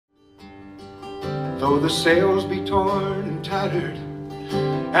Though the sails be torn and tattered,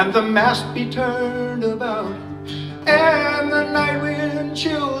 and the mast be turned about, and the night wind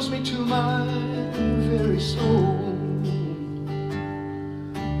chills me to my very soul,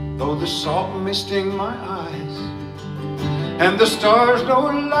 though the salt may sting my eyes, and the stars no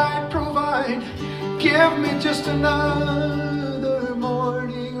light provide, give me just another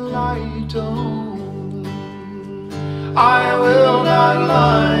morning light to own. I will not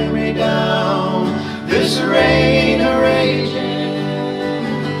lie me down, this rain a-raging.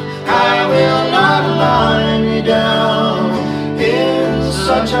 I will not lie me down in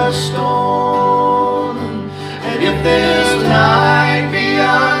such a storm. And if this night be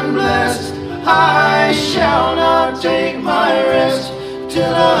unblessed, I shall not take my rest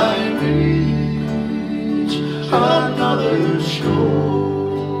till I reach another shore.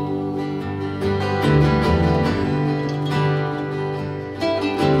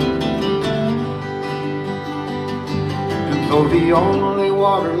 Though the only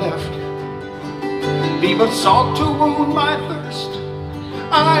water left be but salt to wound my thirst,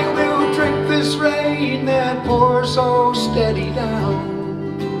 I will drink this rain that pours so steady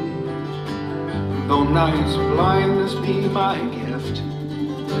down. Though night's blindness be my gift,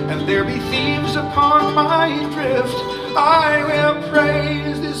 and there be thieves upon my drift, I will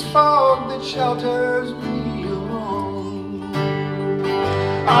praise this fog that shelters me along.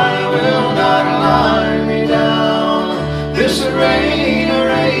 I will not lie me down, this rain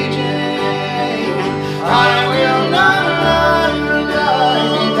a-raging. I will not lie me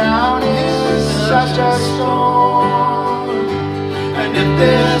down in such a storm. And if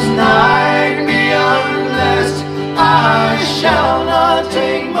this night be unblessed, I shall not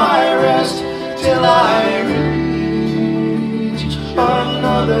take my rest till I reach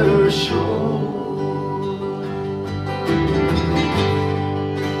another shore.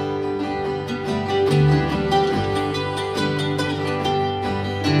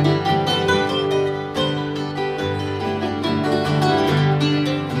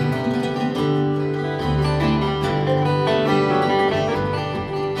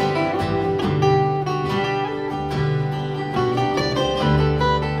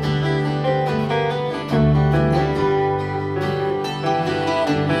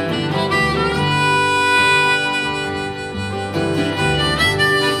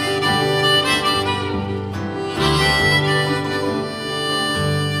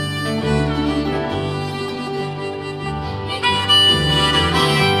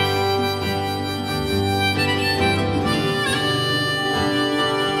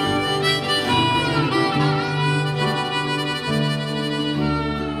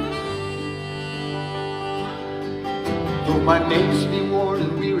 Though my mates be worn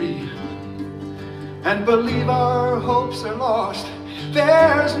and weary, and believe our hopes are lost,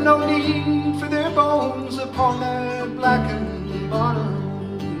 there's no need for their bones upon that blackened bottom.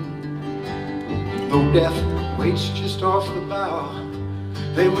 Though death waits just off the bow,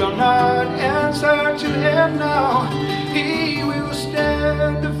 they will not answer to him now. He will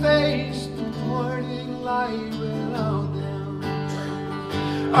stand to face the morning light without them.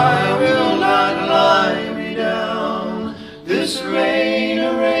 I will not lie me down, this rain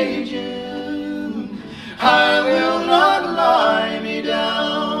a-raging. I will not lie me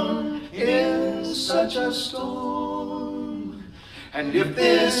down in such a storm. And if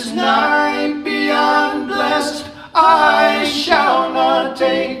this night be unblessed, I shall not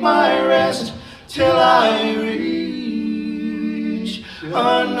take my rest till I reach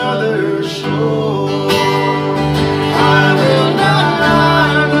another shore. I will not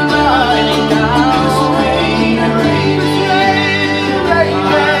lie me down, this rain a-raging. I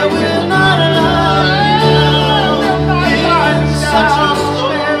will not lie me down in such a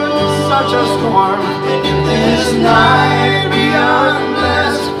storm. And if this night be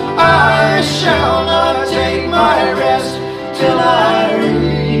unblessed, I shall not take my rest till I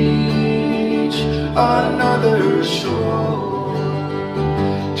reach another shore.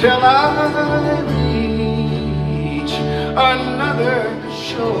 Till I reach another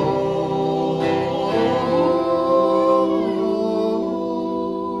shore.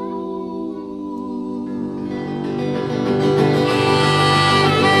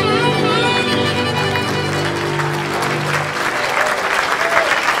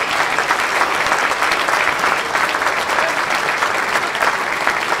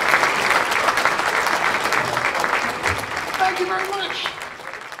 Thank you very much.